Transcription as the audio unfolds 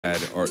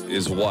or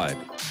is what?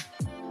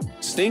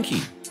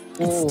 Stinky.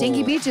 It's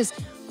stinky beaches,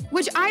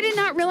 which I did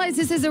not realize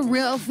this is a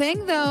real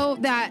thing, though,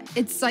 that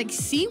it's like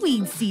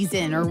seaweed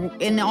season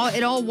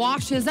it all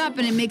washes up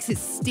and it makes it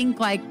stink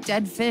like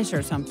dead fish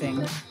or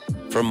something.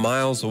 From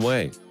miles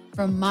away.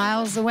 From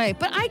miles away.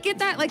 But I get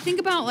that. Like, think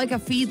about like a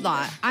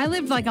feedlot. I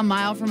lived like a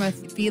mile from a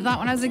feedlot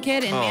when I was a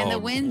kid, and man, the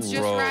wind's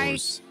just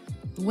right.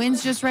 The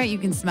wind's just right. You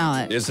can smell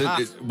it. Is is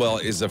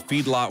a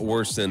feedlot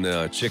worse than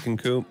a chicken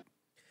coop?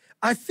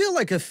 I feel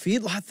like a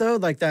feedlot, though,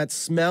 like that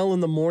smell in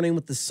the morning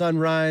with the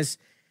sunrise,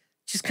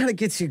 just kind of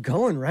gets you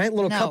going, right? A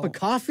little cup of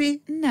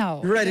coffee.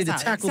 No. You're ready to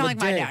tackle the day.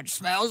 My dad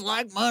smells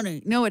like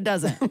money. No, it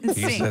doesn't. It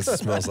He says it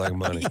smells like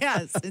money.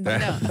 Yes.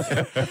 No.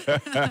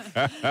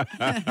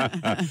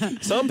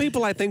 Some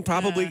people, I think,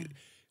 probably,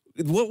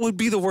 what would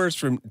be the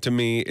worst to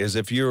me is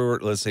if you're,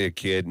 let's say, a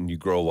kid and you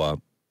grow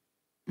up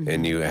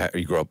and you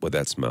grow up with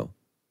that smell.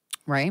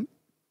 Right.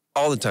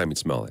 All the time you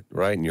smell it,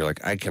 right? And you're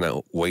like, I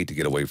cannot wait to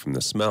get away from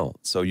the smell.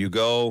 So you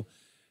go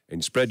and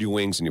you spread your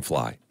wings and you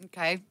fly.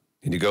 Okay.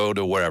 And you go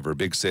to wherever,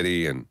 big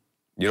city, and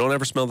you don't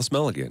ever smell the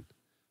smell again.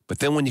 But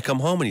then when you come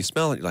home and you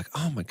smell it, you're like,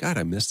 oh my God,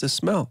 I miss this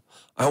smell.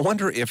 I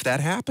wonder if that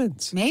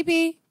happens.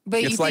 Maybe.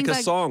 But it's like a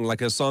song.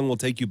 Like a song will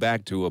take you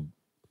back to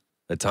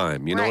a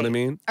time. You know what I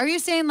mean? Are you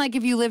saying like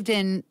if you lived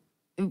in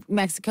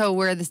Mexico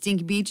where the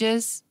stinky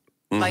beaches,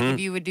 like if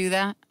you would do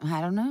that?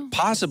 I don't know.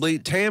 Possibly.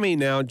 Tammy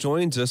now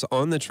joins us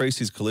on the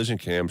Tracy's Collision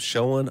Cam,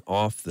 showing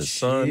off the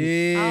sun.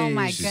 Oh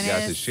my goodness. She's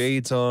got the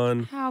shades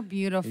on. How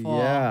beautiful.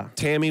 Yeah.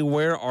 Tammy,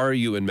 where are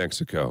you in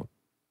Mexico?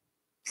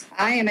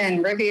 I am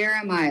in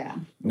Riviera Maya.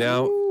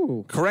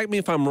 Now, correct me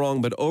if I'm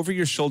wrong, but over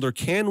your shoulder,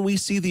 can we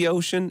see the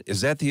ocean?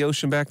 Is that the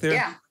ocean back there?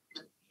 Yeah.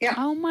 Yeah.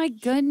 Oh my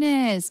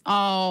goodness.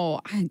 Oh,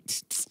 I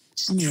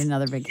need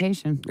another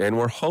vacation. And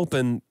we're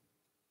hoping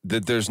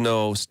that there's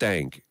no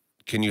stank.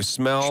 Can you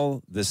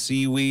smell the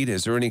seaweed?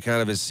 Is there any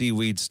kind of a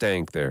seaweed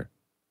stank there?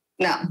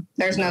 No,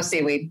 there's no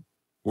seaweed.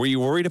 Were you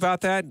worried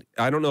about that?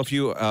 I don't know if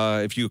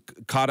you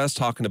caught us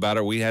talking about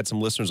it. We had some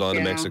listeners on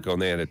in Mexico,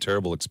 and they had a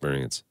terrible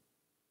experience.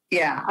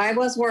 Yeah, I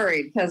was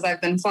worried because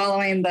I've been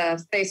following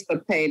the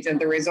Facebook page of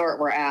the resort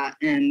we're at,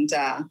 and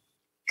a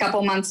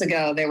couple months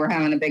ago they were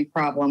having a big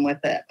problem with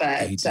it.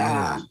 But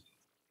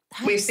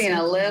we've seen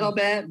a little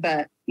bit,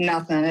 but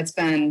nothing. It's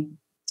been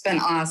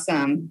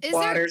awesome.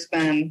 Water's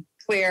been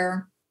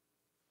clear.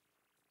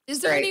 Is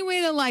there any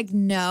way to like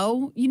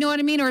know? You know what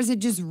I mean? Or is it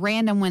just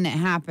random when it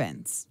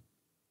happens?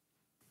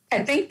 I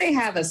think they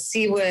have a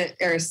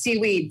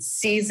seaweed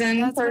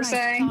season per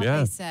se.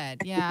 They said,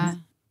 yeah.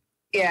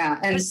 Yeah,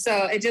 and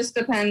so it just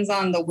depends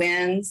on the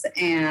winds,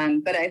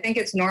 but I think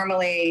it's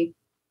normally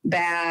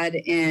bad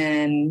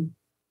in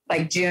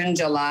like June,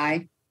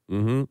 July.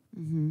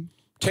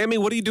 Tammy,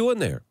 what are you doing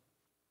there?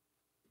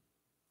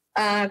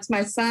 It's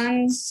my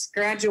son's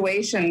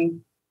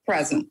graduation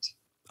present.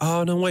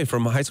 Oh, no way.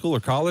 From high school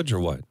or college or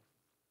what?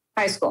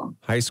 High school.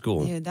 High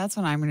school. Dude, that's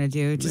what I'm going to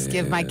do. Just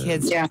give my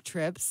kids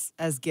trips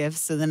as gifts,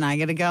 so then I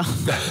get to go.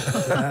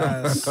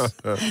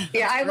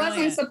 Yeah, I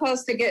wasn't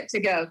supposed to get to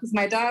go because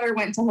my daughter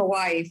went to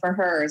Hawaii for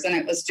hers, and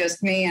it was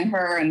just me and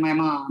her and my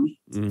mom.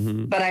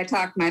 But I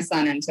talked my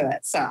son into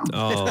it, so.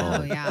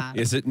 Oh, yeah.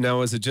 Is it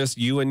just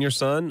you and your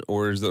son,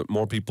 or is there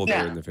more people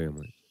there in the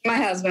family? My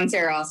husband's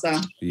here also.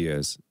 He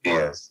is.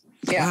 Yes.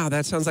 Yeah. Wow,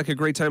 that sounds like a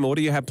great time. What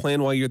do you have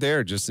planned while you're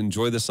there? Just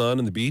enjoy the sun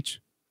and the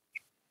beach?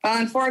 Well,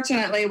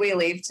 unfortunately, we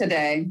leave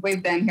today.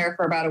 We've been here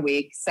for about a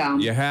week, so.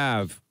 You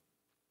have?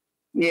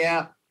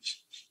 Yeah.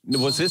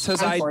 Was this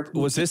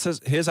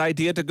his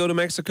idea to go to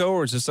Mexico,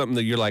 or is this something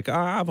that you're like,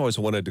 I've always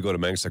wanted to go to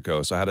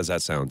Mexico? So how does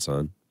that sound,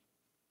 son?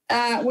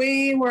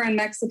 We were in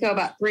Mexico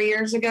about 3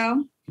 years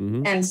ago,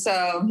 and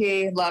so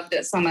he loved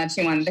it so much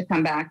he wanted to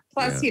come back.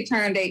 Plus, he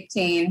turned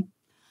 18.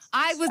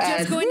 I was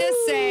just going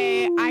to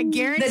say, I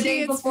guarantee the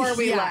day before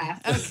we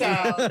left. Okay. So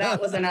that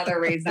was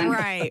another reason.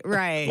 Right.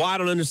 Well, I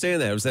don't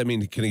understand that. Does that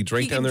mean, can he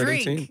drink down there at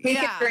 18? He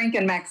can drink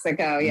in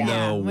Mexico,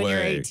 No way. When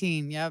you're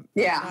 18, yep.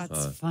 Yeah.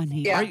 That's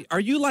funny. Yeah. Are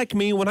you like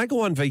me? When I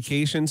go on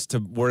vacations to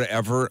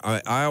wherever,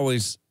 I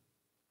always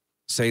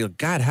say,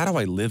 God, how do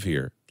I live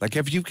here? Like, do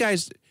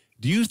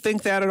you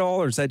think that at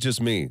all, or is that just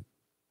me?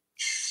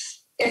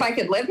 If I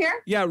could live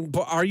here? Yeah,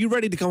 but are you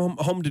ready to come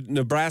home to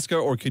Nebraska,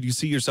 or could you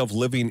see yourself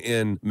living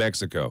in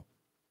Mexico?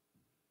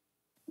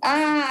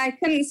 I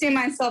couldn't see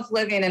myself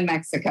living in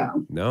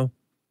Mexico. No?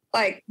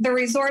 Like, the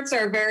resorts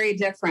are very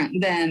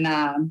different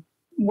than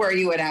where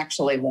you would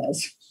actually live.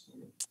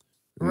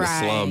 In the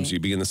slums.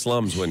 You'd be in the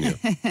slums,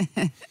 wouldn't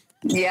you?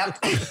 Yep.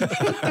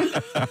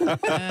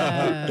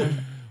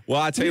 Well,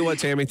 I tell you what,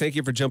 Tammy, thank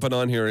you for jumping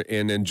on here,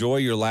 and enjoy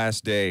your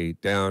last day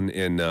down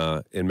in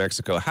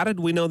Mexico. How did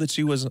we know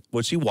that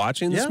was she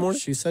watching this morning?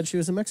 She said she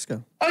was in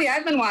Mexico. Oh, yeah,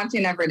 I've been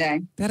watching every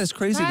day. That is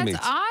crazy to me.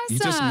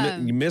 That's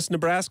awesome. You miss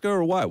Nebraska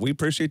or what? We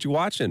appreciate you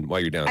watching while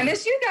you're down there. I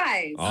miss you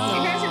guys. Oh.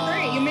 You guys are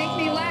great. You make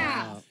me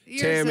laugh.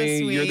 Tammy,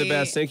 so you're the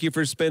best. Thank you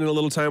for spending a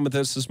little time with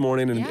us this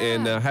morning,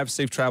 and have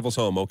safe travels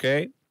home,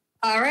 okay?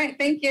 All right,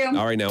 thank you.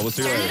 All right, now we'll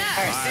see you later.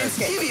 Since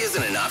TV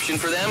isn't an option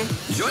for them,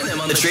 join them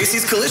on the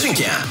Tracy's Collision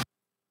Cam.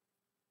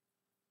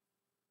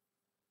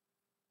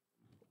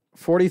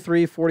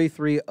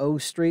 4343 O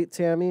Street,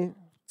 Tammy.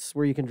 It's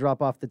where you can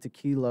drop off the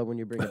tequila when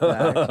you bring it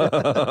back.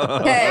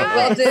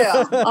 Okay, will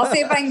do. I'll see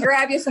if I can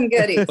grab you some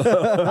goodies. A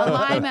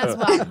lime as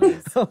well,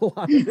 please. All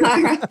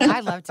right. I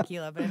love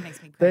tequila, but it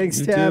makes me crazy.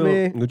 Thanks,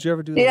 Tammy. Would you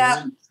ever do that?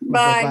 Yeah.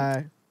 Bye.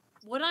 Bye.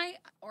 Would I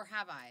or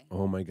have I?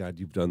 Oh my God,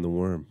 you've done the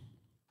worm.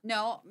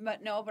 No,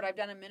 but I've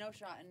done a minnow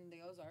shot in the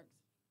Ozarks.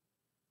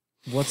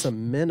 What's a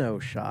minnow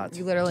shot?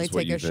 You literally Just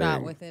what take you a shot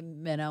think. with a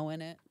minnow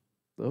in it.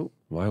 Oh,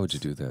 Why would you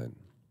do that?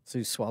 so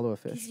you swallow a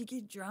Because fish. you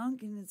get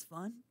drunk and it's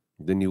fun.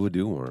 Then you would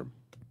do worm.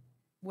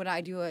 Would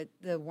I do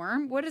the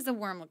worm? What does the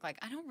worm look like?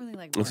 I don't really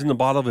like worms. It's in the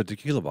bottle of a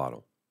tequila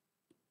bottle.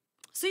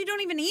 So you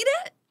don't even eat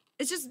it?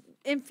 It's just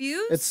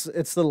infused?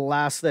 It's the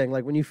last thing.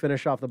 Like when you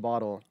finish off the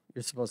bottle,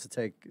 you're supposed to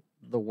take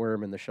the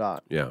worm in the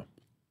shot. Yeah.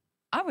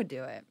 I would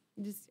do it.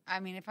 I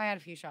mean, if I had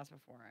a few shots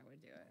before, I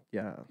would do it.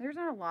 Yeah. There's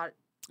not a lot.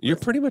 You're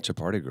pretty much a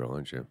party girl,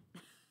 aren't you?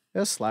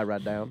 Just slide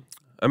right down.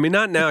 I mean,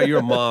 not now. You're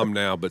a mom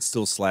now, but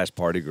still /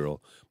 party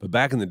girl. But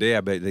back in the day,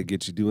 I bet they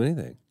get you to do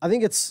anything. I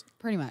think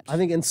Pretty much.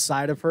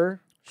 inside of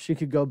her, she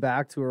could go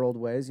back to her old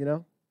ways, you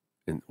know?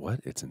 And what?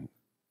 It's in.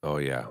 Oh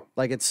yeah.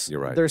 Like it's, You're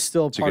right. there's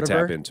still So you part could of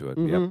tap her. into it.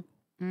 Mhm.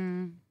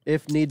 Yep.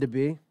 If need to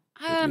be.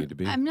 need to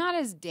be. I'm not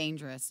as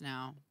dangerous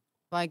now.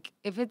 Like,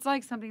 if it's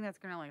like something that's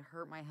going to like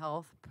hurt my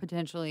health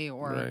potentially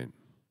or Right.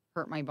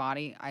 hurt my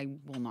body, I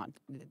will not.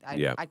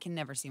 Yeah. I can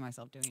never see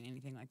myself doing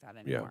anything like that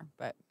anymore.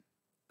 But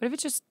if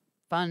it's just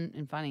fun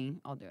and funny,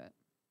 I'll do it.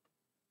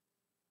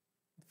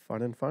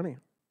 Fun and funny.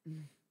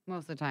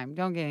 Most of the time.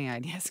 Don't get any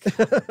ideas.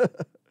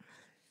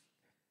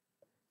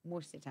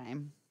 Most of the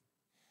time.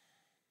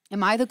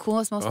 Am I the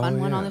coolest, most fun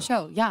one on yeah. the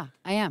show? Yeah,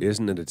 I am.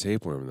 Isn't it a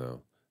tapeworm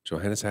though?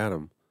 Johannes had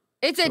them.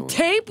 It's a So-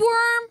 tapeworm?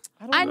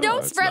 I know. don't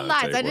It's spread not a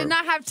lies. I did tapeworm.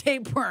 not have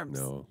tapeworms.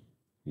 No,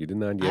 you did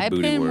not. You I had had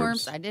booty pinworms.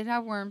 worms. I did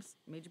have worms.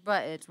 Made your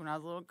butt itch when I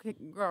was a little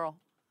girl.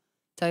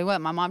 Tell you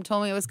what, my mom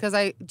told me it was because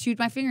I chewed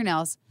my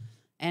fingernails,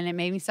 and it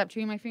made me stop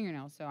chewing my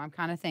fingernails. So I'm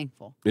kind of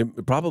thankful.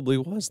 It probably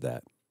was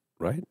that,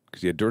 right?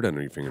 Because you had dirt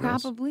under your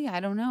fingernails. Probably, I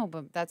don't know,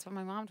 but that's what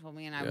my mom told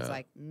me, and I was Yeah.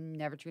 like,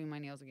 never chewing my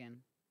nails again,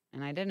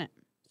 and I didn't.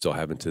 Still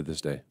haven't to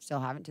this day. Still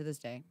haven't to this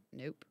day.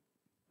 Nope.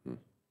 Hmm.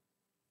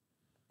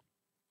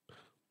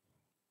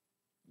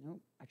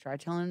 Nope. I tried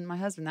telling my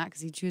husband that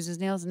because he chews his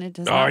nails, and it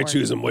does Oh, not I work.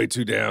 choose them way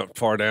too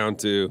far down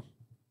too.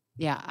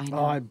 Yeah, I know.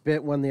 Oh, I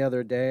bit one the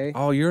other day.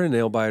 Oh, you're a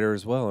nail biter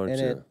as well, aren't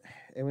and you?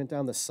 it went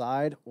down the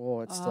side. Oh,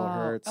 it still Oh,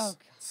 hurts. oh,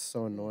 It's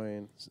so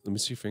annoying. Let me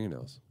see your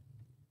fingernails.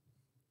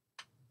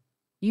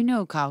 You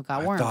know Kyle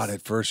got worms. I thought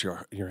at first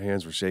your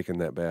hands were shaking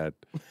that bad.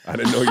 I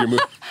didn't know you're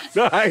moving.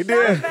 No, I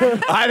did.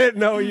 I didn't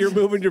know you're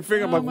moving your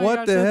finger. I'm Oh like, my what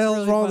gosh, the that's hell's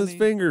really wrong with his funny.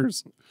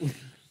 fingers?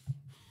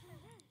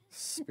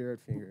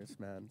 Spirit fingers,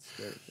 man.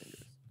 Spirit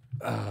fingers.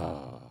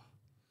 Oh.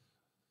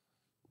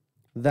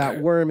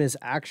 That worm is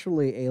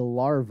actually a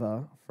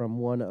larva from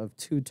one of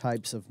 2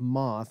 types of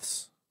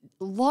moths.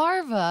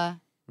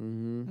 Larva.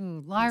 Mm-hmm.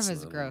 Ooh,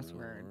 larva's a gross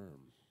word.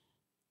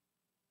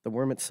 The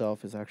worm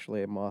itself is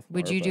actually a moth.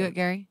 Would you do larva. it,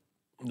 Gary?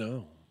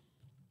 No.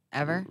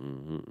 Ever?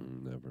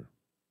 Never.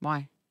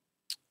 Why?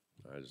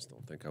 I just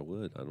don't think I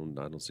would. I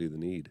don't see the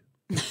need.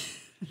 It's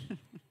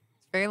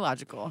very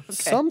logical. Okay.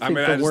 Some I think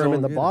mean, I the just worm don't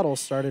in the get it. bottle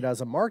started as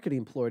a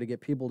marketing ploy to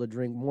get people to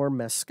drink more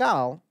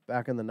mezcal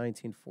back in the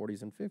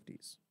 1940s and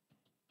 50s.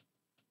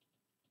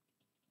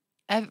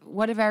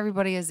 What if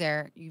everybody is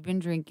there? You've been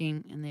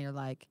drinking, and they're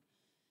like,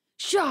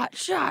 "Shot,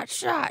 shot,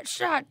 shot,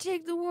 shot!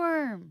 Take the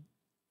worm."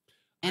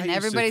 And I used to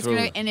everybody's throw-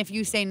 gonna. And if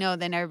you say no,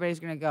 then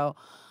everybody's gonna go,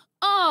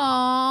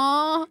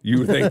 "Aw."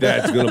 You think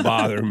that's gonna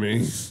bother me?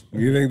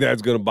 You think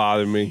that's gonna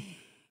bother me?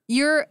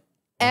 You're.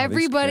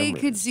 Everybody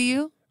cameras. could see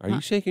you. Are you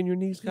shaking your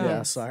knees, guys?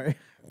 Yeah, sorry.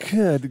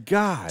 Good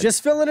God.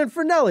 Just filling in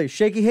for Nelly.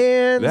 Shaky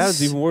hands. That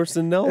was even worse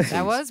than Nelson's.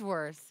 That was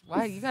worse.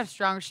 Wow, you got a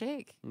strong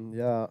shake.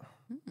 Yeah.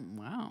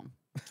 Wow.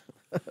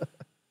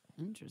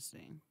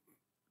 Interesting.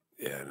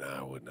 Yeah, no,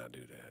 I would not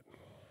do that.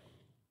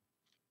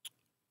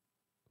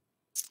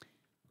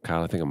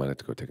 Kyle, I think I might have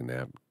to go take a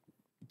nap.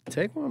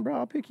 Take one, bro.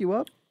 I'll pick you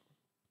up.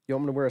 You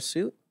want me to wear a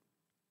suit?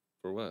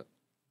 For what?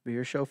 Be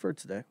your chauffeur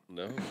today.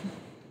 No.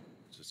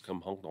 Just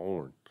come honk the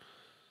horn.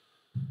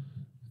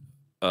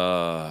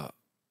 Uh,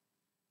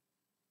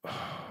 You're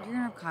gonna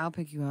have Kyle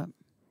pick you up.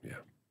 yeah. You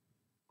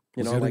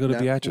We're know, gonna like go to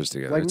Nell- Beatrice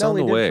together. Like It's on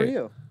Nelly the did way. for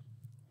you.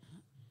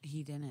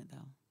 He didn't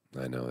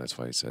though. I know. That's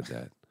why he said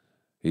that.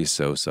 He's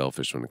so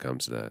selfish when it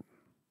comes to that.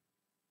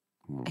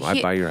 Right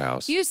He- by your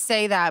house. You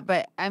say that,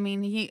 but I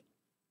mean, he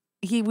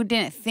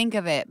didn't think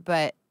of it,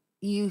 but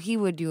he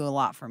would do a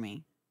lot for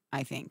me.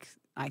 I think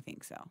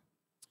so.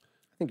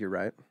 I think you're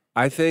right.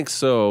 I think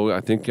so. I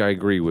think I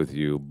agree with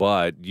you,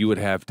 but you would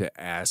have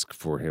to ask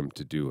for him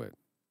to do it.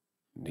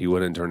 He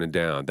wouldn't turn it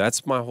down.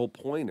 That's my whole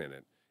point in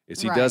it.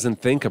 Is he Right. doesn't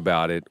think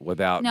about it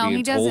without No, he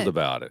being told doesn't.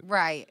 about it.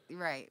 Right.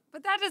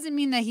 But that doesn't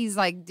mean that he's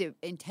like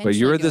intentionally. But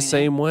you're the doing it.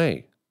 same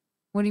way.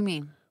 What do you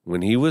mean?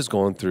 When he was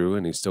going through,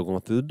 and he's still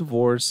going through the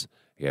divorce,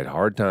 he had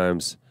hard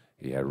times.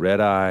 He had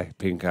red eye,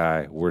 pink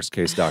eye, worst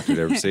case doctor I'd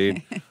ever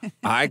seen.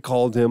 I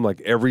called him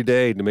like every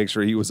day to make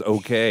sure he was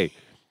okay.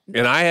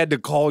 And I had to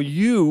call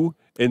you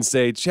and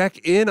say, check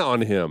in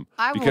on him.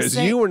 I will Because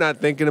say- you were not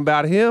thinking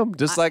about him,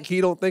 just like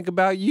he don't think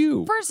about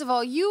you. First of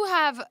all, you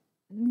have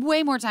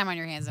way more time on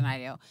your hands than I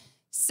do.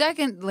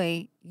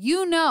 Secondly,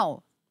 you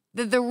know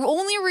that the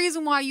only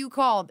reason why you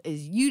called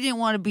is you didn't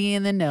want to be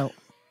in the know.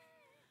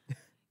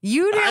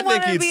 You didn't I want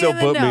think to he'd be still in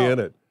the put know. me in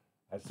it.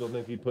 I still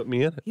think he'd put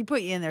me in it. He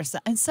put you in there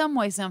in some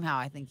way, somehow.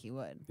 I think he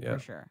would, Yeah. for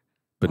sure.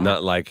 But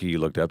not like he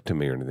looked up to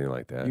me or anything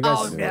like that. You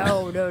guys-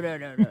 Oh,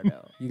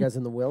 no. You guys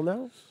in the will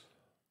now?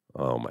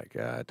 Oh, my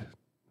God.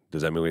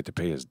 Does that mean we have to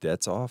pay his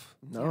debts off?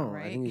 No, Yeah, I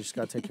right. think you just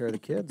got to take care of the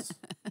kids.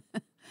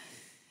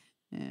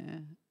 Yeah.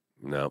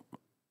 No.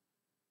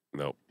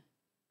 Nope.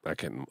 I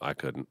couldn't.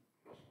 It'd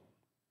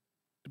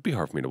be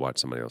hard for me to watch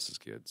somebody else's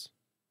kids.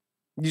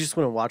 You just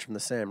want to watch them the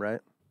same, right?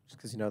 Just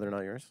because you know they're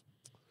not yours.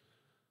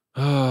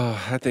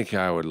 I think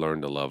I would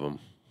learn to love them.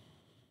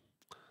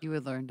 You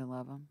would learn to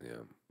love him. Yeah.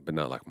 But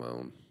not like my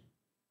own.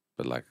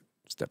 But like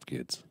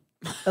stepkids.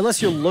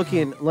 Unless you're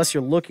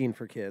looking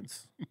for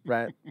kids,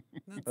 right?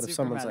 But if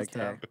someone's like,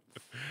 hey,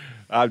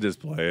 I'm just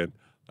playing.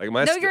 Like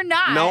my No, you're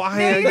not. No, No,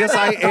 I am. you're Yes,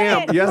 I not am. playing.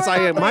 Yes, You're I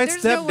not am. My playing.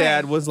 There's no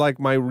stepdad way. was like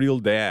my real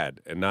dad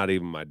and not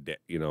even my dad,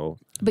 you know.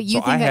 But you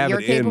So I think that have you're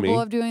it in capable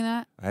me. of doing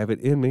that? I have it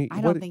in me. I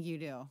don't think you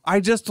do.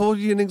 I just told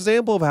you an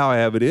example of how I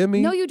have it in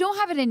me. No, you don't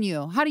have it in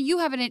you. How do you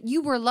have it in?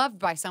 You were loved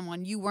by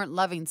someone. You weren't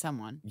loving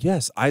someone.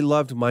 Yes, I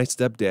loved my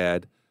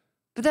stepdad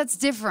But that's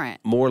different.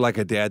 more like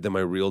a dad than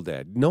my real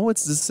dad. No,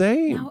 it's the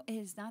same. No, it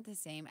is not the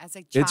same. As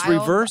a child, It's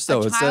reversed,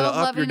 though. A Instead of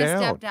child up, you're loving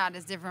down. a stepdad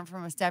is different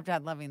from a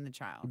stepdad loving the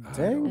child.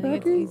 dang, I think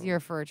it's Becky. easier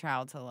for a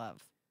child to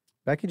love.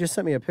 Becky just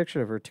sent me a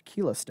picture of her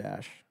tequila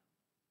stash.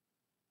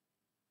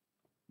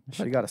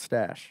 She got a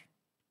stash.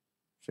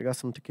 She got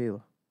some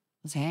tequila.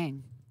 Let's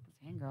hang.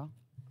 Let's hang, girl.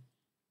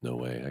 No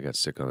way. I got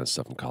sick on that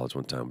stuff in college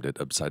one time. Did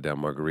upside down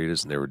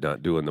margaritas, and they were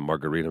not doing the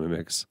margarita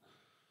mix.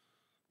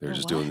 They were The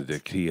just doing the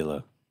what?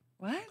 tequila.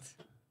 What?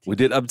 We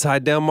did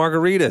upside down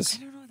margaritas.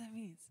 I don't know what that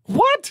means.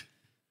 What?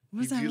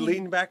 What does that You mean?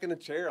 lean back in a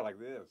chair like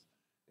this,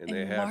 and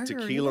they And have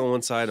margarita? tequila on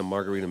one side and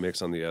margarita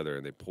mix on the other,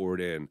 and they pour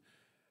it in,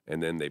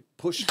 and then they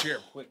push the chair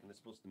quick, and it's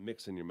supposed to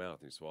mix in your mouth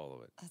and you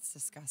swallow it. That's But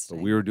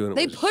disgusting. we were doing it.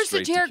 They with push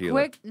the straight chair tequila.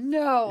 quick?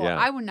 No, Yeah.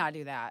 I would not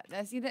do that.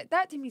 See,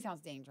 that to me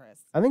sounds dangerous.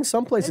 I think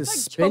some places It's like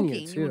spin choking.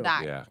 you You too. will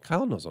die. Yeah,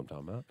 Kyle knows what I'm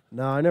talking about.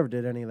 No, I never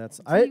did any of that.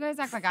 So I you guys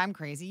act like I'm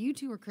crazy. You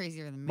two are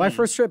crazier than me. my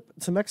first trip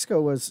to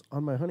Mexico was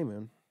on my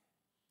honeymoon.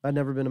 I'd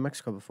never been to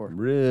Mexico before.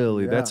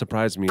 Really? Yeah. That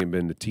surprised me. And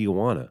been to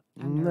Tijuana.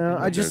 I've never No,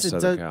 been I to just it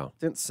Southern Cal.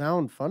 didn't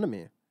sound fun to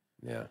me.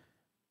 Yeah,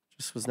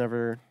 Just was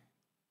never.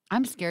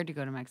 I'm scared to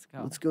go to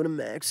Mexico. Let's go to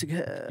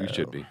Mexico. you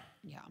should be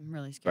Yeah, I'm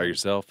really by scared.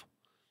 yourself.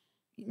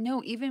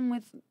 No, even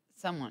with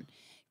someone.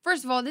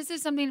 First of all, this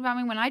is something about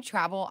me. When I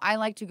travel, I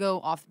like to go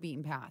off the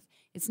beaten path.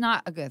 It's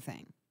not a good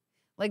thing.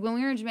 Like when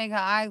we were in Jamaica,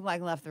 I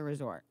left the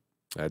resort.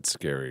 That's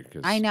scary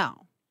because I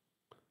know.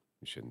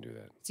 you shouldn't do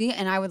that. See,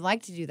 and I would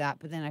like to do that,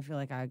 but then I feel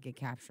like I would get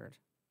captured.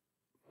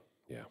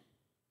 Yeah,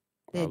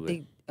 They,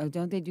 probably.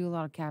 don't they do a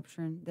lot of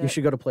capturing? You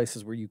should go to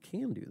places where you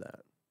can do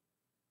that.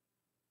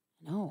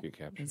 No, Get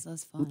captured. it's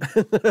less fun.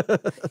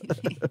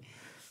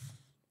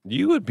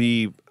 You would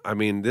be. I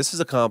mean, this is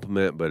a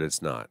compliment, but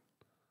it's not.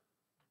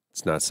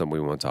 It's not something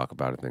we want to talk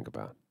about or think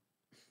about.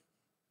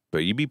 But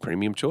you'd be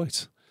premium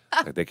choice.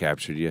 Like they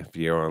captured you if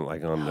you're on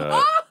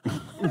the.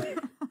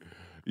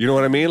 You know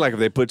what I mean? Like if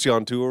they put you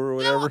on tour or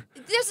whatever.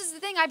 No, this is the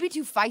thing. I'd be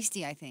too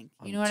feisty, I think.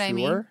 You know what I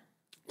mean? Tour?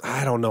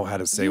 I don't know how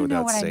to say You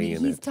know without what I saying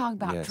mean. He's it. talking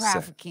about Yes,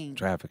 trafficking.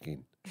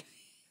 Trafficking.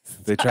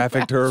 They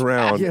trafficked her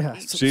around. Yeah.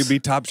 She'd be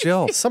top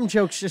shelf. Some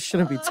jokes just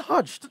shouldn't be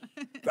touched.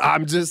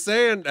 I'm just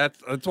saying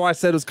that's why I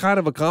said it was kind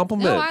of a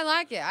compliment. No, I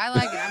like it. I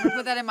like it. I'm gonna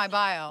put that in my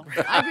bio.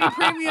 I'd be a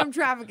premium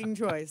trafficking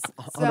choice.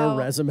 On a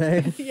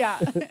resume, Yeah.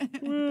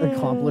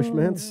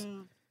 accomplishments.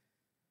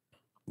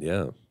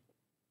 yeah.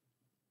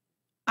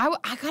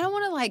 I kind of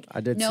want to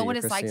I did know see what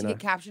you, it's like to Christina. get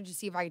captured to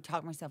see if I could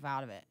talk myself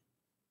out of it.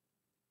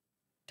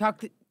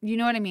 You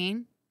know what I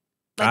mean?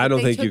 Like I if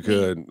don't they think you took me-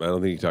 could. I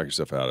don't think you talk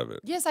yourself out of it.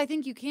 Yes, I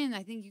think you can.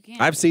 I think you can.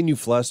 I've seen you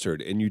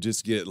flustered and you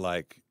just get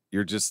like,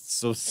 you're just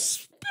so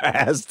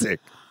spastic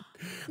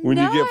when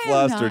No, you get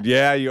I am flustered. not.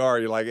 Yeah, you are.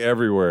 You're like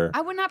everywhere.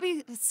 I would not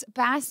be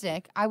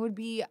spastic. I would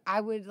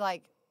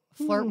like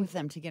flirt Hmm. with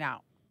them to get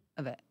out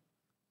of it.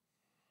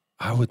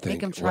 I would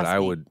Make think 'em what trust I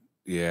me. would,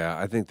 yeah,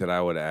 I think that I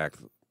would act,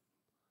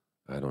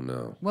 I don't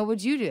know. What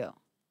would you do?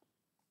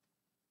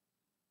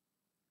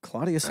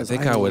 Claudia I says,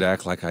 think I would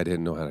act like I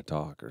didn't know how to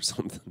talk or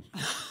something.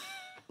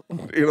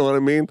 You know what I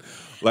mean?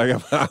 Like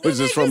if I was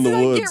just from the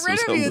They'd woods get or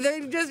rid of you.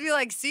 something. They'd just be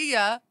like, "See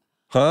ya."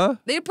 Huh?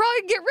 They'd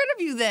probably get rid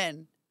of you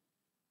then,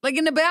 like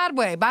in a bad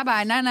way. Bye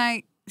bye, night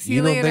night. See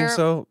you don't later. think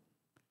so?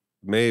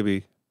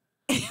 Maybe.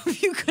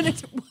 If you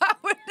couldn't, how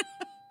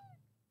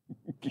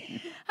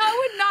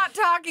would not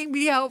talking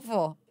be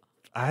helpful?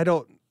 I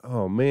don't,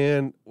 oh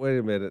man, wait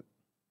a minute.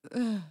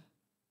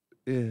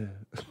 Yeah.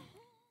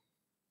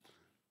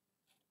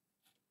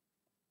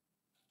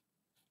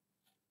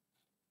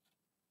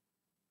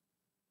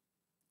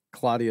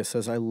 Claudia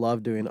says, I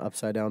love doing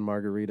upside down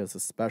margaritas,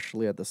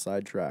 especially at the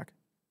sidetrack.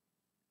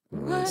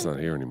 Well, it's not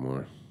here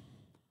anymore.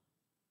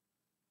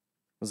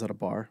 Was that a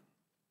bar?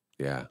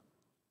 Yeah.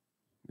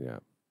 Yeah.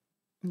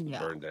 Yeah.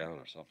 Burned down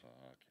or something.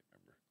 I can't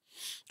remember.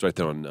 It's right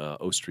there on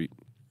O Street.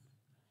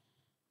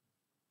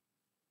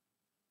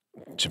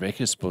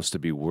 Jamaica is supposed to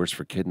be worse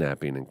for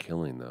kidnapping and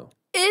killing, though.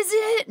 Is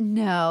it?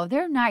 No,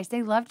 they're nice.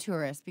 They love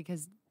tourists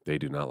because. They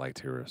do not like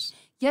tourists.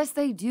 Yes,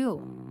 they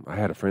do. I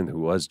had a friend who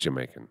was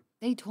Jamaican.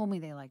 They told me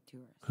they like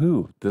tourists.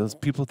 Who? Those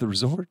people at the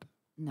resort?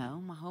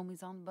 No, my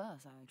homies on the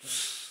bus. I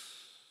guess.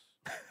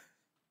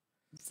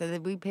 So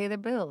that we pay their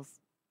bills.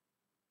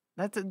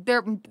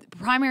 Their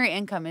primary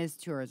income is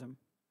tourism.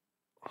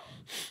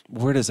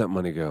 Where does that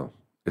money go?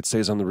 It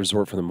stays on the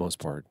resort for the most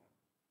part.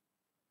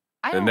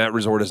 And that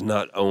resort is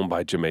not owned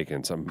by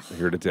Jamaicans. I'm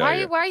here to tell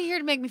you. Why are you here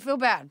to make me feel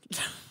bad?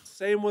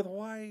 Same with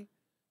Hawaii.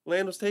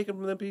 Land was taken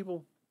from them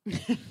people.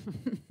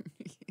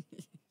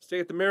 Stay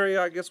at the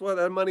Marriott. Guess what?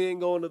 That money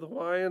ain't going to the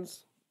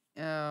Hawaiians.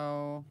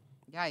 Oh,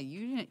 yeah,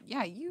 you didn't.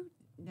 Yeah, you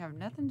have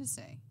nothing to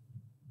say.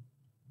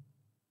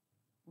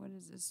 What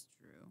is this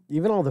true?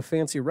 Even all the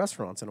fancy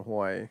restaurants in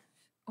Hawaii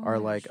are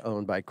like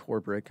owned by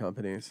corporate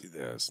companies.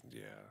 Yes,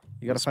 yeah.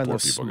 You got to find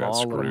those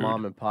small little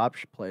mom and pop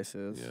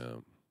places. Yeah.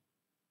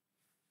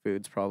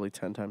 Food's probably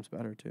 10 times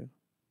better too.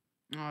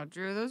 Oh,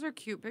 Drew, those are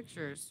cute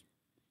pictures.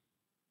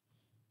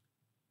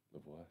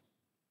 Of what?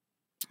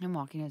 I'm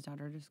walking his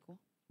daughter to school.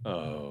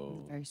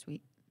 Oh. Very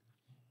sweet.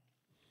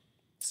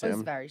 Sam,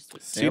 It's very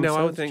sweet. See, now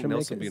I would says think Jamaica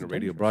Nelson is being a radio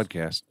dangerous.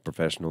 broadcast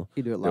professional.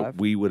 He do it that live.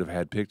 we would have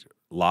had pictures.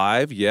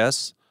 Live,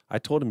 yes. I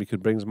told him he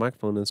could bring his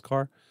microphone in his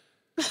car.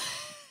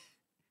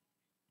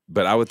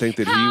 But I would think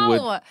that he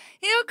would.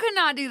 He could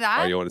not do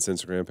that. Are you on his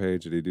Instagram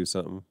page? Did he do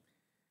something?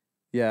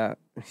 Yeah,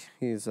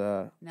 he's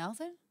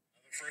Nelson?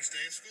 First day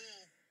of school.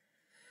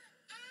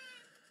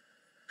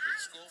 Big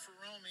school for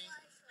Romy.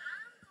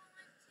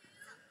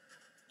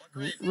 What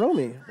grade?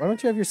 Romy. Why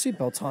don't you have your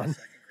seatbelts on?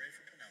 Second grade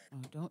for Penelope.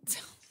 Oh, don't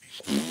tell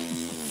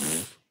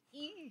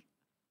me.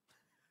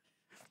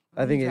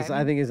 I think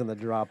driving? he's in the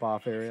drop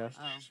off area.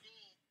 Oh. Big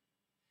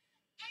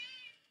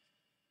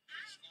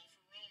school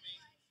for Romy.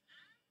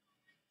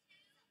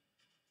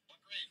 What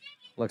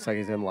grade? Looks like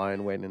he's in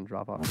line waiting in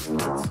drop off.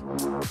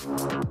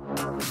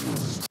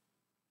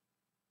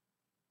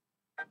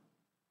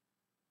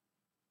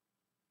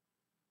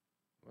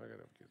 I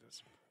gotta get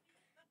this.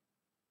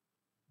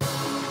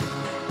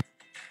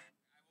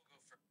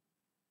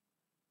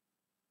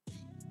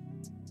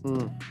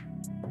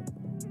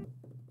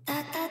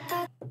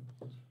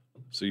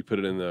 So you put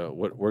it in the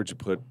what? Where'd you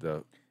put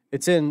the?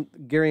 It's in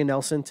Gary and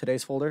Nelson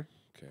today's folder,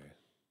 Okay.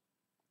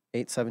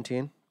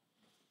 817,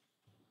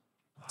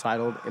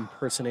 titled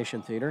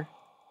Impersonation Theater.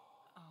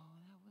 Oh,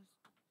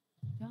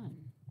 that was done.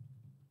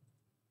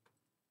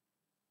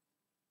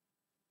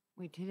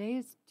 Wait, today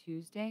is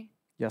Tuesday?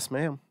 Yes,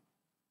 ma'am.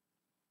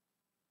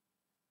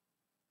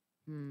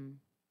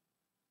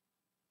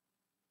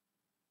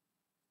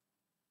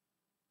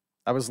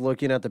 I was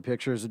looking at the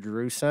pictures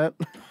Drew sent,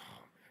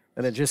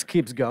 and it just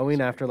keeps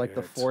going after like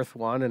the fourth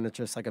one, and it's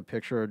just like a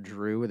picture of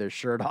Drew with his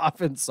shirt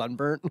off and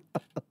sunburnt.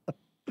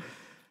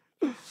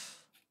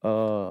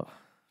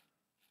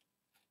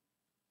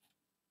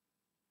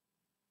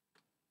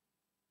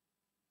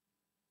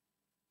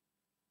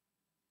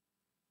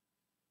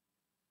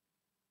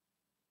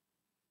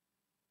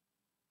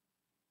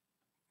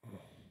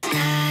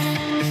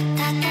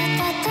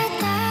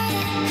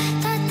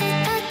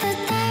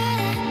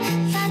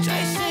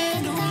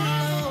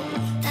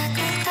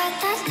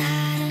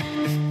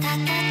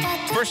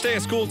 First day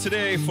of school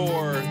today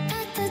for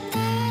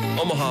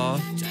Omaha.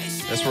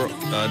 That's where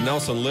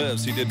Nelson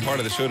lives. He did part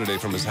of the show today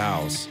from his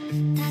house.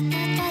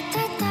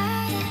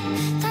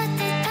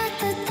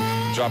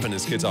 Dropping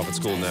his kids off at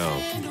school now.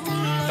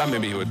 I thought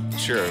maybe he would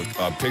share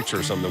a picture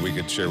or something that we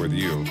could share with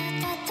you.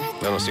 I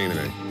don't see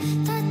anything.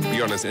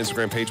 You on his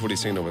Instagram page? What are you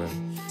seeing over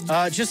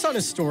there? Just on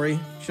his story.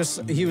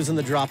 Just he was in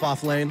the drop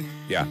off lane,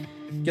 Yeah.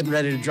 getting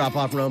ready to drop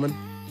off Roman.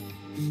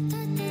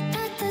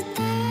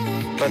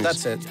 But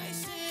that's it.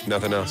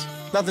 Nothing else.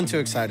 Nothing too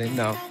exciting.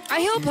 No.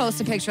 He'll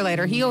post a picture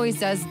later. He always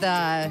does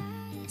the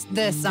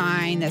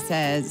sign that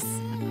says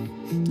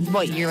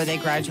what year they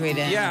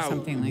graduated or Yeah,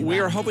 something like that. we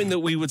were hoping that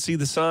we would see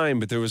the sign,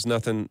 but there was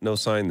nothing, no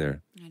sign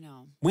there. I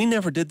know. We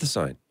never did the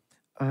sign.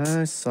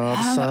 I saw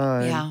the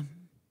sign. Yeah.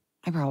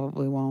 I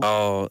probably won't.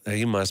 Oh,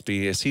 he must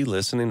be. Is he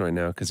listening right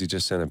now? Because he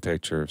just sent a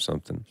picture of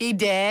something. He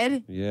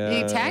did? Yeah.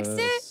 Did he text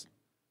it?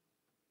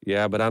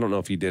 Yeah, but I don't know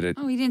if he did it.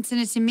 Oh, he didn't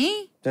send it to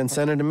me? Then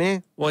send it to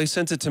me. Well, he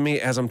sent it to me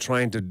as I'm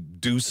trying to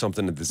do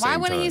something at the same Why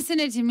time. wouldn't he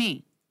send it to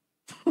me?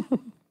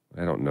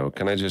 I don't know.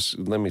 Can I just,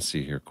 let me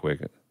see here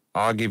quick.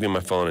 I'll give you my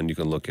phone and you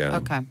can look at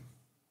them. Okay.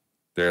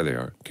 There they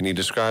are. Can you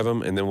describe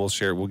them? And then we'll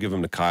give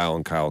them to Kyle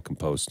and Kyle can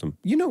post them.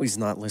 You know he's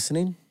not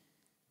listening.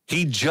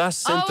 He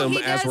just sent them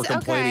he as does? we're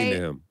complaining Okay.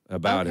 to him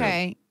about him.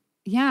 Okay.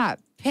 Yeah.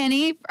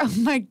 Penny. Oh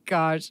my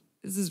gosh.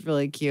 This is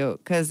really cute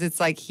because it's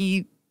like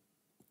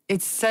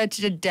it's such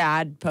a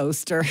dad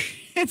poster.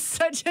 It's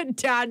such a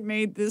dad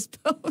made this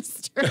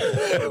poster.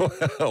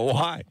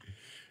 Why?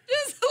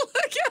 Just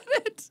look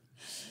at it.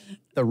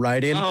 The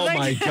writing. Oh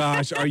my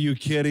gosh. Are you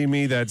kidding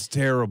me? That's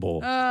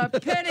terrible.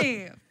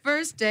 Penny.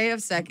 First day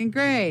of second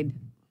grade.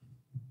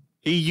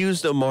 He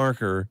used a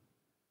marker.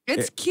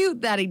 It's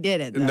cute that he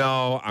did it, though.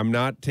 No, I'm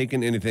not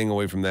taking anything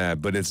away from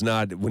that, but it's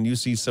not. When you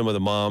see some of the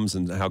moms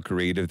and how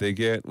creative they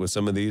get with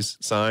some of these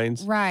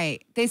signs.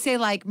 Right. They say,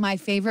 like, my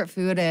favorite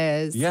food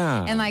is.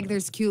 Yeah. And, like,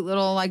 there's cute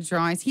little, like,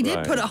 drawings. He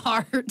did put a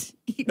heart.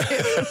 He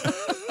did.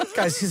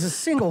 Guys, he's a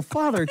single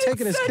father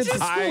taking his kids to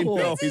school. I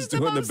know. He's the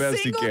doing the most best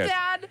he single can.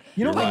 dad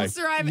You know what?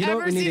 poster I've You know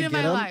what ever we need seen to in get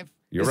my him? life.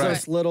 You're It's right.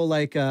 those little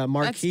like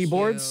marquee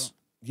boards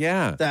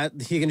Yeah. that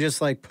he can just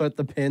like put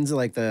the pins,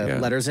 like the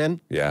letters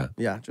in. Yeah.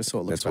 Yeah, just so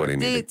it looks That's what he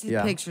better. needed.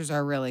 The pictures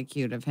are really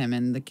cute of him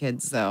and the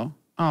kids, though.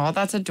 Oh,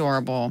 that's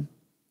adorable.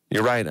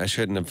 You're right. I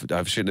shouldn't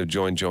have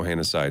joined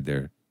Johanna's side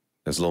there.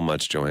 That's a little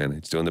much, Johanna.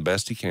 He's doing the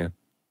best he can.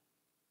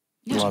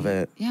 Yeah. Love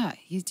it. Yeah,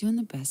 he's doing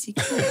the best he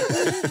can.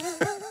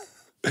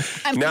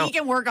 I mean, Now- he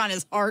can work on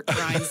his heart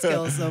drawing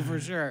skills, though, for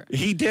sure.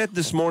 He did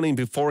this morning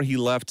before he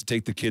left to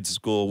take the kids to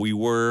school. We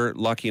were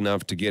lucky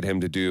enough to get him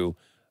to do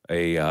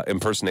a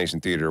impersonation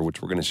theater,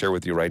 which we're going to share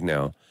with you right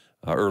now,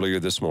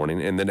 earlier this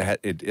morning. And then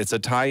it's a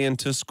tie-in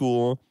to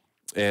school.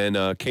 And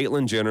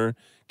Caitlyn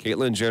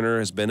Jenner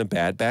has been a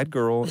bad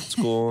girl at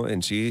school,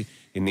 and she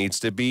needs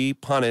to be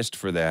punished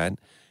for that.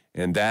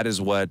 And that is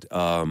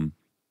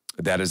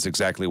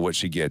exactly what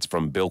she gets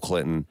from Bill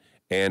Clinton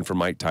and from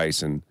Mike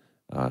Tyson.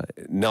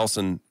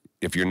 Nelson,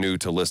 if you're new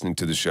to listening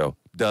to the show,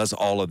 does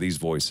all of these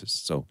voices.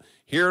 So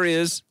here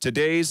is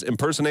today's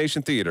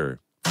impersonation theater.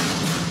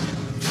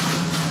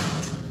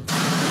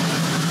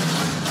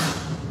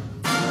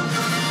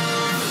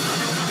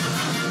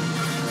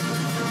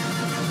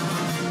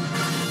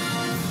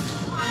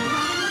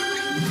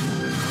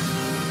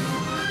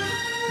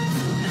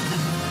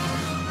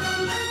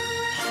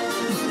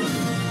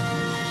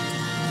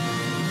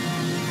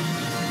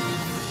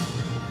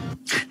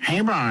 Hey,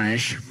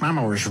 boys,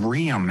 Mama was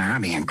real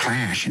naughty in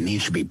class and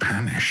needs to be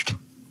punished.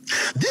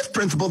 This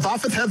principal's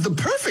office has the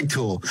perfect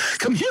tool.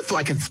 Come here so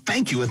I can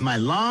spank you with my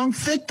long,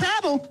 thick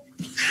paddle.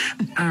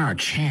 Oh,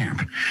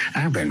 champ,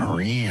 I've been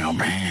real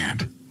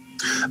bad.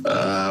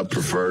 I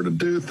prefer to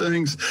do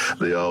things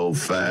the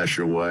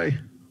old-fashioned way,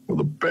 with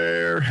a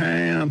bare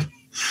hand.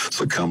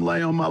 So come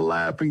lay on my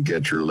lap and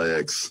get your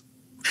licks.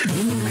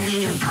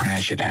 Mr.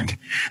 President,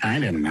 I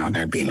didn't know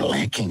there'd be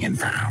licking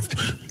involved.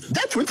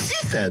 That's what she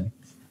said.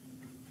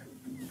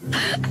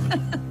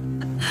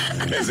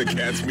 As a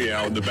cat's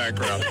meow in the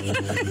background.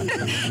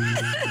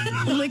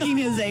 Licking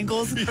his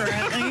ankles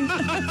currently.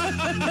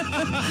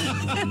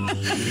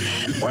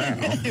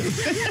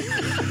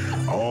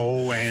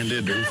 Well,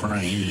 Andy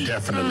Dufresne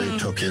definitely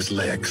took his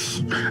licks,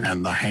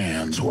 and the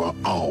hands were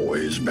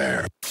always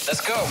bare.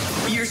 Let's go.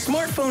 Your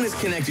smartphone is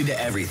connected to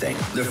everything.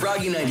 The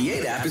Froggy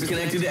 98 app is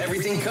connected to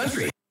everything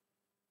country.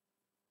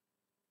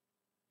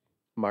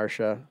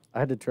 Marsha, I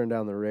had to turn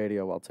down the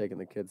radio while taking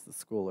the kids to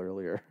school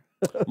earlier.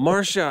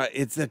 Marsha,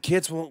 it's the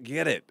kids won't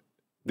get it.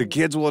 The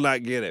kids will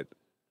not get it.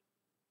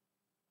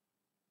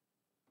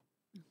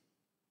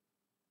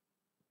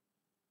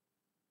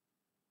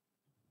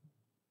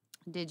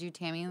 Did you,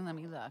 Tammy? Let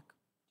me look.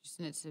 Just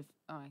send it to.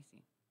 Oh, I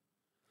see.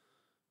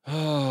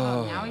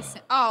 Oh, Now he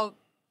sent. Oh,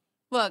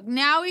 look.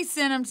 Now he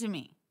sent them to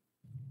me.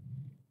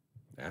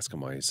 Ask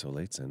him why he's so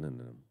late sending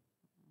them.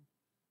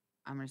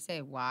 I'm gonna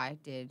say, why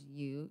did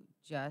you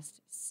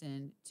just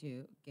send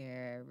to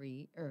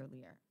Gary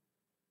earlier?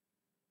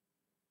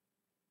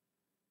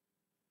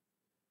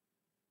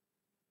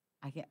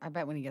 I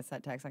bet when he gets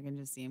that text, I can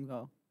just see him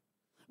go.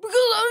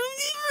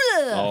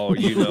 Oh,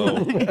 you know.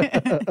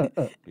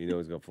 You know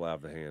he's going to fly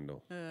off the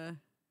handle.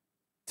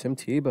 Tim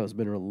Tebow's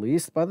been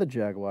released by the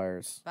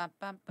Jaguars.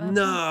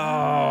 No.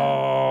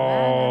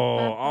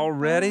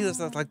 Already? That's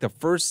not like the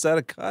first set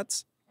of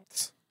cuts?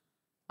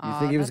 You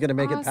think he was going to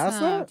make it past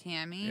that?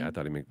 Tammy? Yeah, I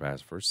thought he'd make it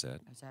past first set.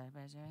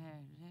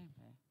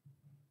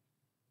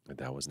 But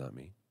that was not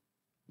me.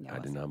 No, I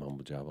did not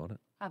mumble job on it.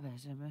 My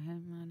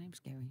name's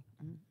Gary.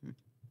 Mm-hmm.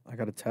 I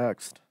got a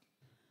text.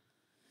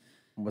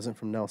 It wasn't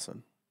from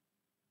Nelson.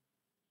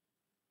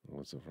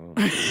 What's it from?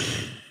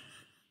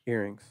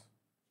 Earrings.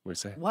 What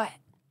did he say? What?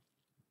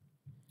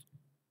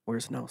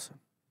 Where's Nelson?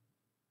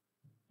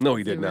 No,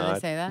 he Did did you really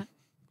not. say that?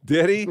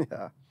 Did he?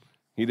 Yeah.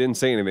 He didn't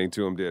say anything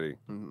to him, did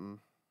he? Mm-mm.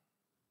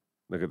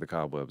 Look at the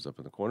cobwebs up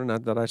in the corner.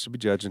 Not that I should be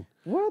judging.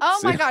 What? Oh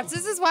my gosh,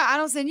 this is why I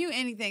don't send you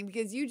anything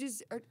because you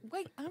just are,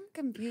 wait, I'm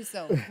confused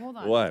though. Hold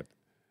on. What?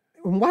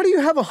 Why do you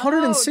have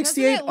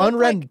 168 doesn't it look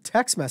unread like-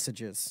 text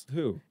messages?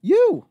 Who?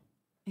 You.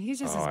 He's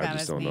just Oh, as I bad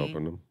just as don't me.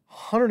 open them.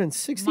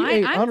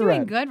 168 I'm doing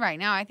unread. good right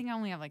now. I think I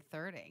only have like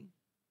 30.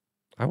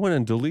 I went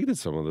and deleted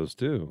some of those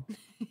too.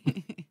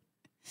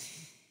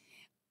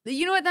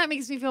 You know what that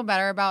makes me feel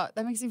better about?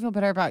 That makes me feel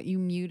better about you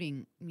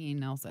muting me and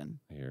Nelson.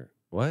 Here.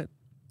 What?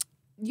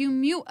 You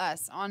mute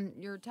us on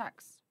your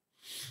text.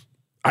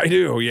 I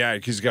do, yeah,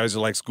 because you guys are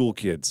like school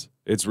kids.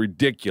 It's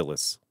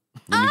ridiculous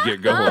when you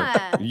get going.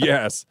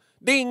 Yes.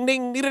 Ding,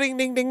 ding, ding, ding,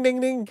 ding, ding, ding,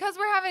 ding. Because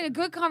we're having a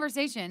good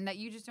conversation that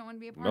you just don't want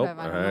to be a part Nope. of.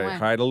 I don't know I why.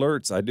 hide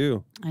alerts. I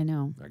do. I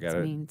know. I got It's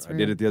it. mean. It's I did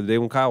rude. it the other day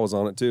when Kyle was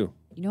on it too.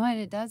 You know what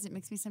it does? It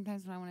makes me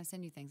sometimes when I want to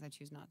send you things, I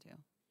choose not to.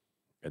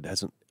 It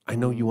doesn't. I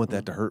know you want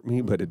that to hurt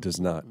me, but it does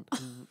not.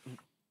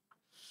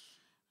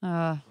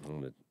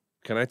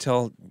 Can I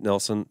tell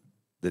Nelson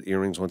that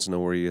Earrings wants to know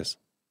where he is?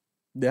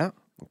 Yeah.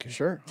 Okay.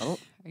 Sure. Are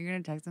you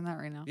going to text him that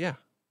right now? Yeah.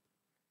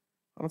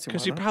 I don't see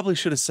Because why you not. probably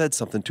should have said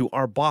something to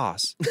our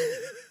boss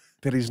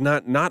that he's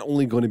not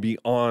only going to be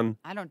on.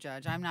 I don't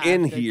judge. I'm not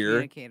In a good here.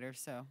 communicator,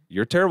 so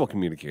You're a terrible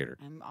communicator,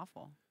 I'm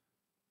awful.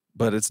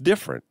 but it's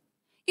different.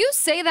 You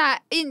say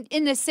that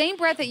in the same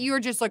breath that you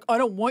were just like, I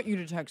don't want you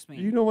to text me.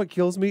 You know what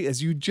kills me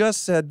is you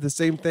just said the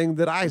same thing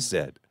that I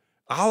said.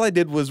 All I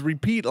did was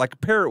repeat like a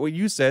parrot what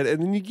you said,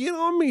 and then you get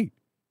on me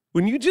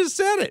when you just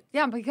said it.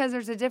 Yeah, because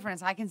there's a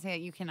difference. I can say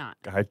it. You cannot.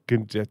 I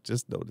can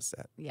just notice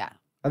that. Yeah.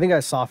 I think I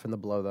softened the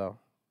blow, though.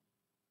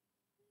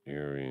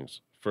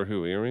 Earrings. For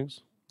who?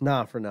 Earrings?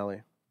 Nah, for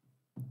Nelly.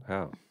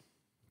 How?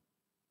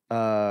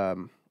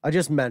 I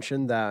just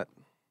mentioned that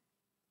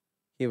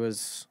he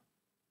was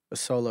a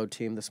solo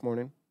team this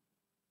morning.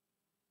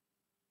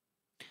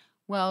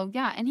 Well,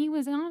 yeah, and he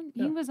was on.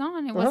 He Yeah. was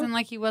on. It Uh-huh. wasn't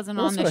like he wasn't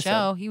Well, on that's the what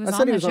I show. said. He was I on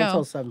said he the was on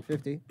until show.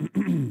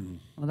 7:50.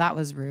 Well, that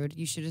was rude.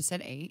 You should have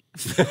said 8.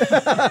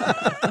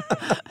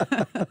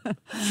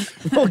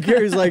 Well,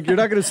 Gary's like, you're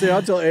not going to stay out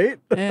until 8?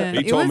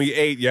 He told me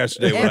 8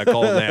 yesterday when I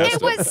called and asked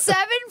It him. was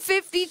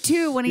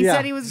 7:52 when he Yeah.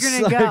 said he was going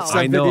to It's go. like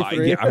I know.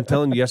 7:53. I'm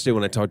telling you, yesterday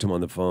when I talked to him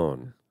on the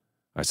phone,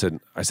 I said,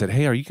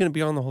 hey, are you going to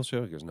be on the whole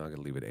show? He goes, no, I'm going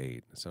to leave at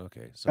 8. I said,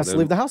 okay. So Has to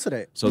leave the house at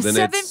 8. So then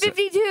it's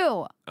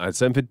 7:52.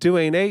 7:52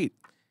 ain't 8.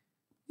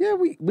 Yeah,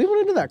 we went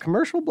into that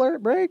commercial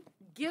break.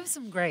 Give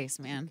some grace,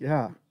 man.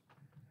 Yeah.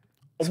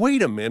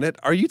 Wait a minute.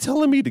 Are you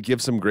telling me to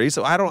give some grace?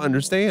 I don't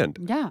understand.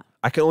 Yeah.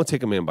 I can only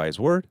take a man by his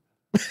word.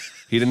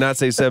 He did not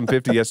say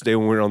 7:50 yesterday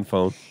when we were on the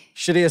phone.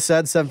 Should he have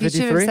said He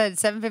should 7:53? have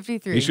said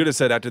 7:53. He should have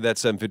said after that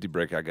 7:50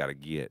 break, I got to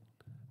get.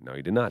 No,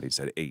 he did not. He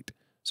said 8.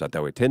 So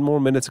that way, 10 more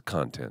minutes of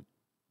content.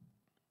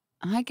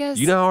 I guess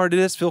You know how hard it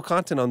is to fill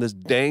content on this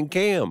dang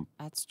cam.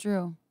 that's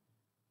true.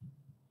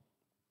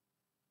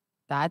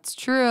 That's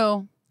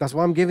true. That's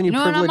why I'm giving you You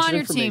know what? privileged I'm on your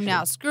information. team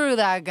now. Screw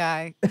that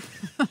guy.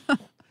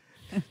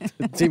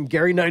 Team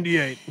Gary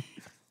 98.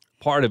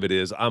 Part of it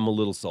is I'm a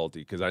little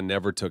salty because I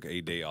never took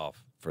a day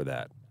off for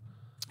that.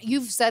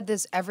 You've said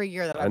this every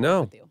year that I I've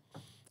know. worked with you.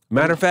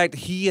 Matter of fact,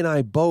 he and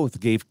I both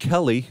gave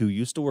Kelly, who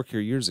used to work here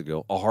years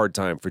ago, a hard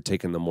time for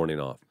taking the morning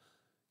off.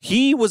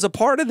 He was a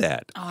part of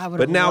that. Oh, I would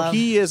But have now loved,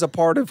 he is a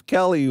part of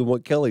Kelly and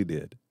what Kelly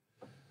did.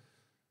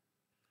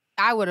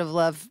 I would have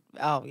loved.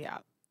 Oh yeah.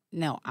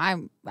 No, I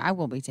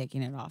will be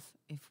taking it off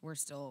if we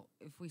still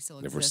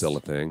exist. If we're still a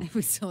thing. If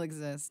we still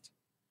exist.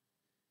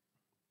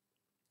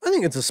 I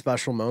think it's a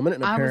special moment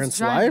in a I was parent's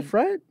driving. life,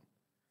 right?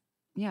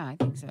 Yeah, I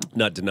think so.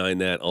 Not denying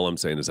that. All I'm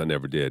saying is I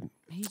never did.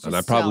 He's And I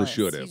just probably jealous.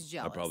 should have. He's I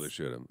jealous. probably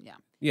should have. Yeah.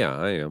 Yeah,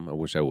 I am. I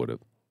wish I would have.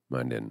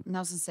 Mine didn't.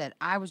 Nelson said,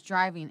 I was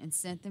driving and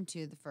sent them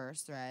to the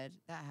first thread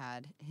that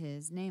had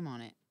his name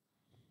on it.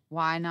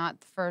 Why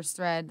not the first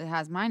thread that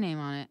has my name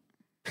on it?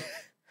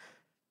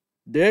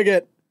 Dig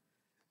it.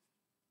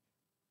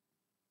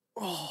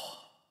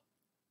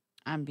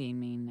 I'm being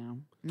mean now.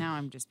 Now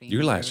I'm just being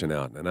You're rude. lashing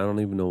out, and I don't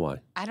even know why.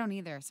 I don't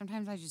either.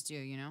 Sometimes I just do,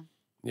 you know?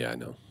 Yeah, I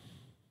know.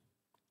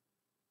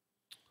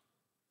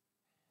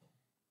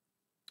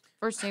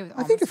 First day with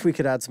I think if we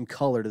could add some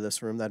color to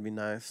this room, that'd be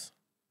nice.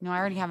 No, I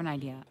already have an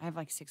idea. I have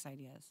like 6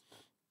 ideas.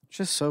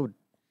 Just so.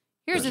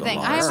 Here's There's the a thing.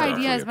 lot I of have stuff we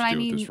ideas, have but to I do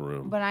with need this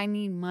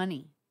room.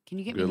 money. Can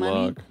you get Good me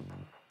money?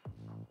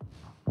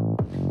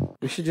 luck.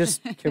 We should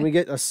just. Can we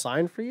get a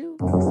sign for you?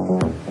 And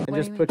What do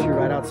just you put you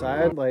right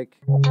outside? Like,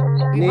 We've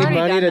need already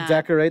money done to that.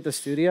 decorate the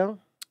studio?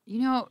 You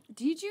know,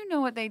 did you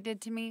know what they did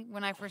to me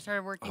when I first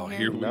started working Oh, here?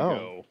 here we No.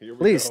 go. Here we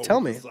Please, go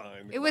tell with me. the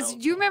sign. It was.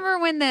 Do you remember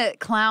when the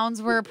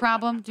clowns were a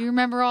problem? Do you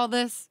remember all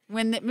this?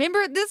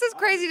 Remember, this is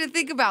crazy to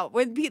think about.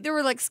 When there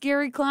were like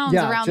scary clowns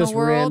Yeah, around just the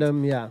world.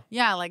 random. Yeah.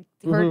 Yeah, like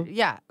Mhm.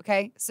 yeah.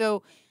 Okay,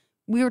 so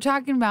we were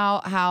talking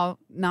about how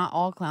not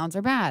all clowns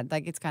are bad.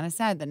 Like it's kind of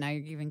sad that now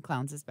you're giving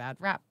clowns this bad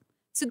rap.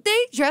 So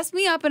they dressed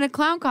me up in a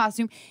clown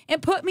costume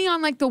and put me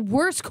on like the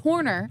worst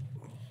corner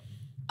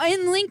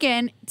in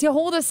Lincoln to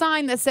hold a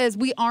sign that says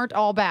we aren't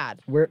all bad.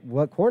 Where?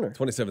 What corner?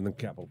 27th and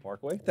Capitol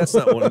Parkway. That's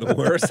not one of the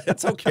worst.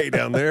 It's okay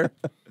down there.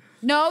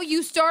 No,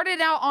 you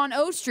started out on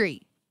O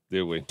Street.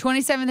 Did we?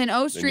 27th and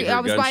O Street. heard I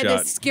was by gunshot.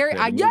 this scary.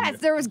 Had to move Yes, you.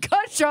 there was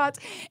gunshots,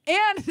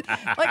 and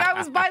like I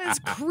was by this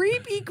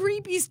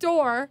creepy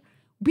store.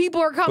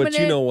 People are coming But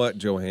in. you know what,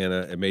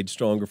 Johanna? It made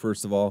stronger,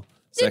 first of all.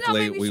 Did not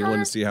Secondly, make me we wanted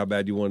stronger. to see how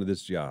bad you wanted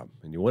this job.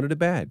 And you wanted it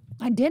bad.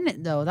 I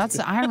didn't though. That's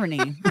the irony.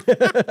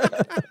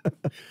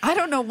 I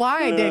don't know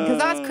why I did because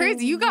that's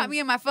crazy. You got me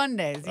in my fun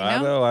days. You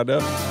know. I know.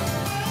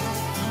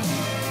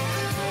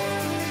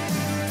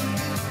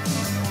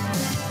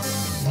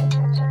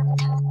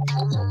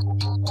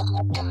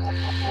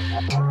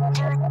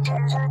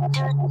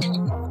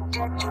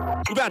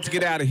 We're about to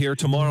get out of here.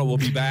 Tomorrow we'll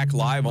be back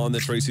live on the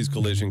Tracy's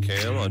Collision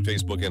Cam on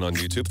Facebook and on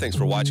YouTube. Thanks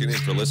for watching and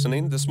for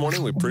listening this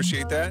morning. We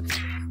appreciate that.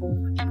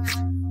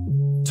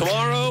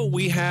 Tomorrow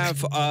we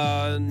have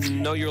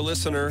Know Your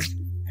Listener.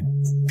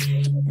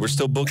 We're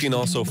still booking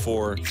also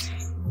for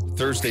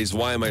Thursday's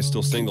Why Am I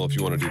Still Single if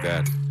you want to do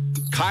that.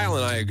 Kyle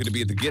and I are going to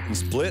be at the Getting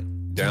Split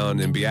down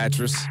in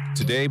Beatrice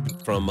today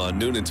from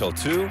noon until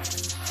 2.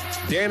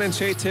 Dan and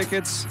Shay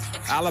tickets,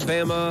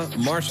 Alabama,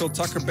 Marshall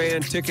Tucker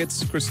Band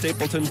tickets, Chris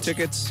Stapleton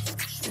tickets.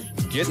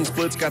 Getting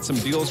Splits got some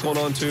deals going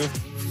on too.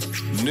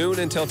 Noon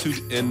until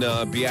 2 in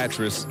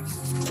Beatrice.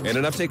 And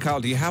an update,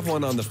 Kyle, do you have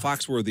one on the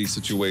Foxworthy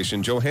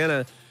situation?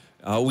 Johanna,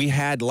 we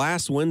had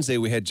last Wednesday,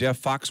 we had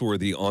Jeff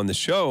Foxworthy on the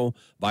show.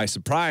 By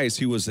surprise,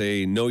 he was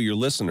a Know Your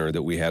Listener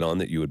that we had on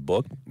that you had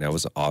booked. That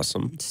was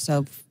awesome.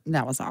 So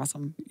that was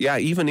awesome. Yeah,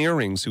 even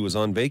Earrings, who was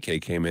on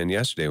vacay, came in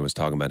yesterday and was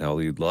talking about how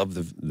he loved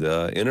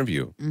the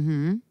interview.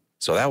 Mm-hmm.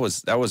 So that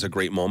was a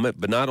great moment,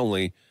 but not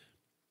only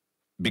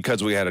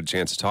because we had a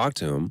chance to talk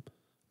to him,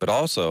 but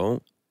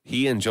also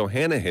he and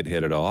Johanna had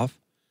hit it off,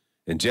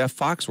 and Jeff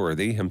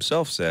Foxworthy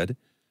himself said,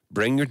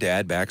 bring your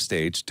dad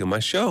backstage to my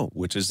show,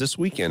 which is this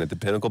weekend at the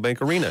Pinnacle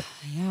Bank Arena.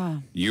 Yeah.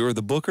 You're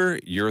the booker.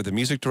 You're the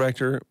music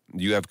director.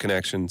 You have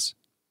connections.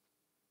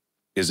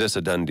 Is this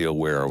a done deal?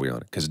 Where are we on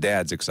it? Because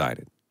Dad's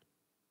excited.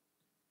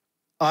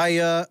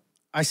 I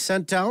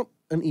sent out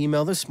an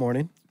email this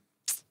morning.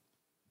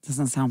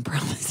 Doesn't sound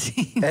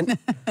promising. And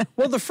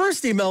well, the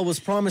first email was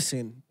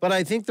promising, but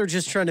I think they're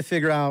just trying to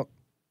figure out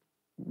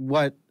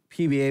what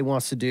PBA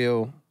wants to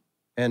do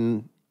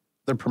and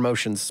the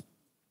promotions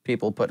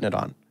people putting it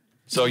on.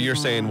 So you're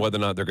saying whether or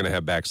not they're going to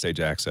have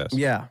backstage access?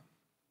 Yeah.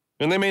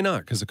 And they may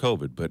not because of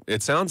COVID, but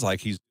it sounds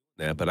like he's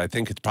doing that. But I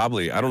think it's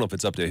probably, I don't know if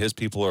it's up to his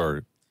people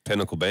or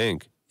Pinnacle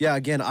Bank. Yeah,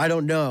 again, I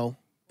don't know,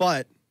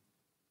 but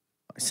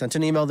I sent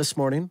an email this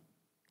morning.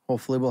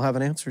 Hopefully we'll have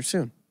an answer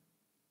soon.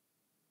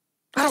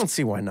 I don't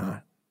see why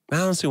not. I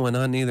don't see why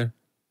not neither.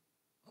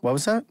 What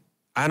was that?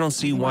 I don't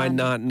see why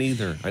not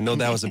neither. I know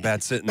that was a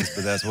bad sentence,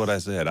 but that's what I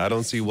said. I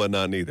don't see why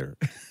not neither.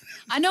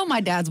 I know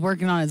my dad's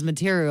working on his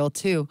material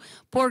too.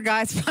 Poor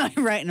guy's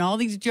probably writing all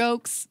these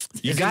jokes.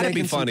 You got to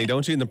be funny,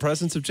 don't you? In the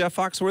presence of Jeff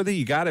Foxworthy,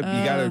 you got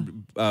to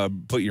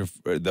put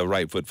the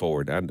right foot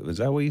forward. Is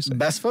that what you said?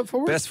 Best foot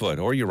forward? Best foot,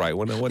 or your right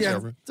one,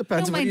 whichever. Yeah,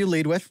 depends what you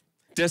lead with.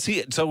 Does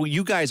he? So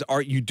you guys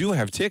you do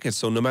have tickets.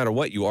 So no matter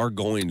what, you are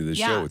going to the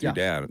show with your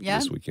dad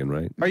this weekend,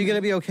 right? Are you going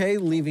to be okay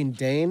leaving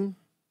Dane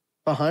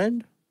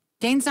behind?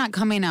 Dane's not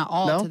coming at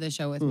all No? to the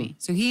show with me.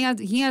 So he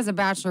has a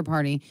bachelor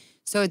party.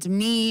 So it's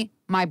me,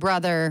 my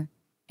brother,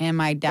 and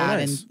my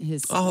dad nice. and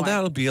his Oh, wife.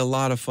 that'll be a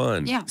lot of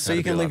fun. Yeah. So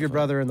you can leave your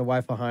brother and the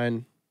wife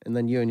behind, and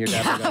then you and your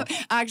dad will go.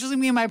 Actually,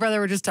 me and my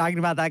brother were just talking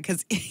about that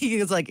because he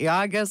was like, yeah,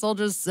 I guess I'll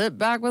just sit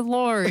back with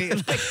Lori.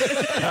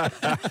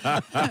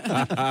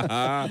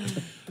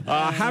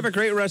 Have a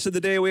great rest of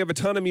the day. We have a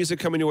ton of music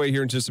coming your way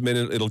here in just a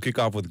minute. It'll kick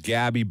off with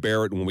Gabby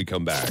Barrett when we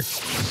come back.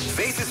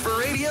 Faces for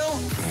radio,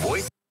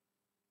 voice.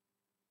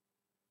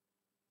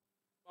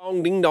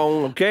 Dong, ding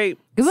dong. Okay.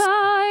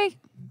 Goodbye.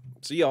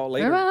 See y'all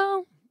later.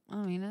 Farewell. I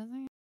mean,